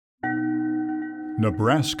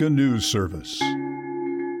Nebraska News Service.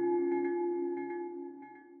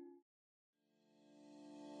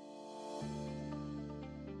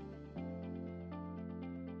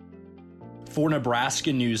 For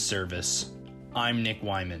Nebraska News Service, I'm Nick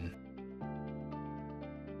Wyman.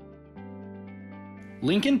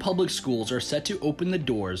 Lincoln Public Schools are set to open the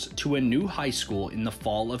doors to a new high school in the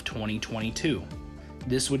fall of 2022.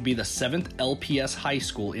 This would be the 7th LPS high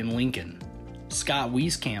school in Lincoln. Scott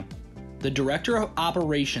Wieskamp, the Director of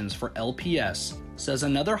Operations for LPS, says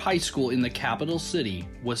another high school in the capital city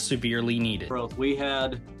was severely needed. We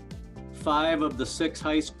had 5 of the 6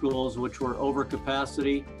 high schools which were over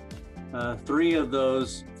capacity. 3 of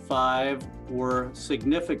those 5 were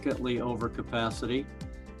significantly over capacity.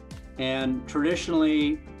 And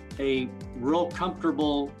traditionally, a real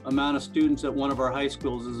comfortable amount of students at one of our high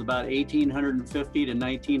schools is about 1,850 to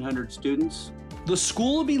 1,900 students. The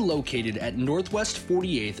school will be located at Northwest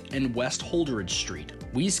 48th and West Holdridge Street.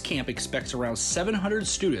 Wieskamp expects around 700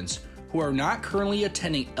 students who are not currently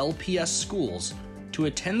attending LPS schools to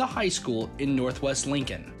attend the high school in Northwest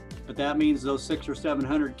Lincoln. But that means those 600 or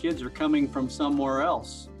 700 kids are coming from somewhere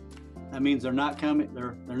else. That means they're not coming,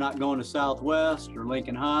 they're not going to Southwest or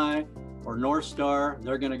Lincoln High or North Star.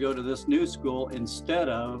 They're going to go to this new school instead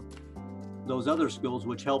of those other schools,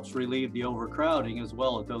 which helps relieve the overcrowding as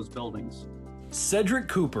well at those buildings. Cedric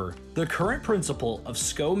Cooper, the current principal of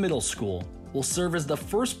Sco Middle School, will serve as the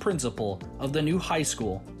first principal of the new high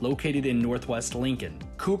school located in Northwest Lincoln.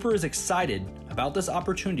 Cooper is excited about this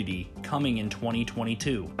opportunity coming in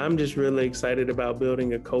 2022. I'm just really excited about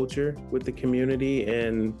building a culture with the community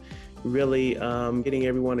and really getting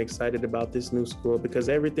everyone excited about this new school because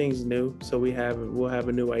everything's new. So we'll have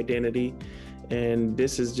a new identity. And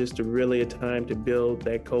this is just really a time to build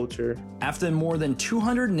that culture. After more than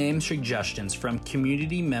 200 name suggestions from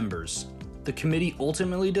community members, the committee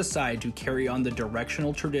ultimately decided to carry on the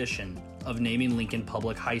directional tradition of naming Lincoln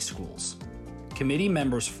Public High Schools. Committee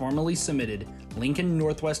members formally submitted Lincoln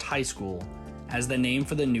Northwest High School as the name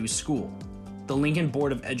for the new school. The Lincoln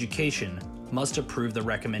Board of Education must approve the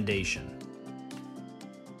recommendation.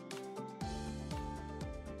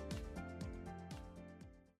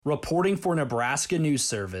 Reporting for Nebraska News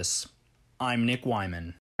Service, I'm Nick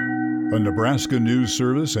Wyman. A Nebraska News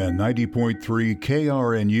Service and 90.3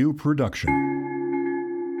 KRNU production.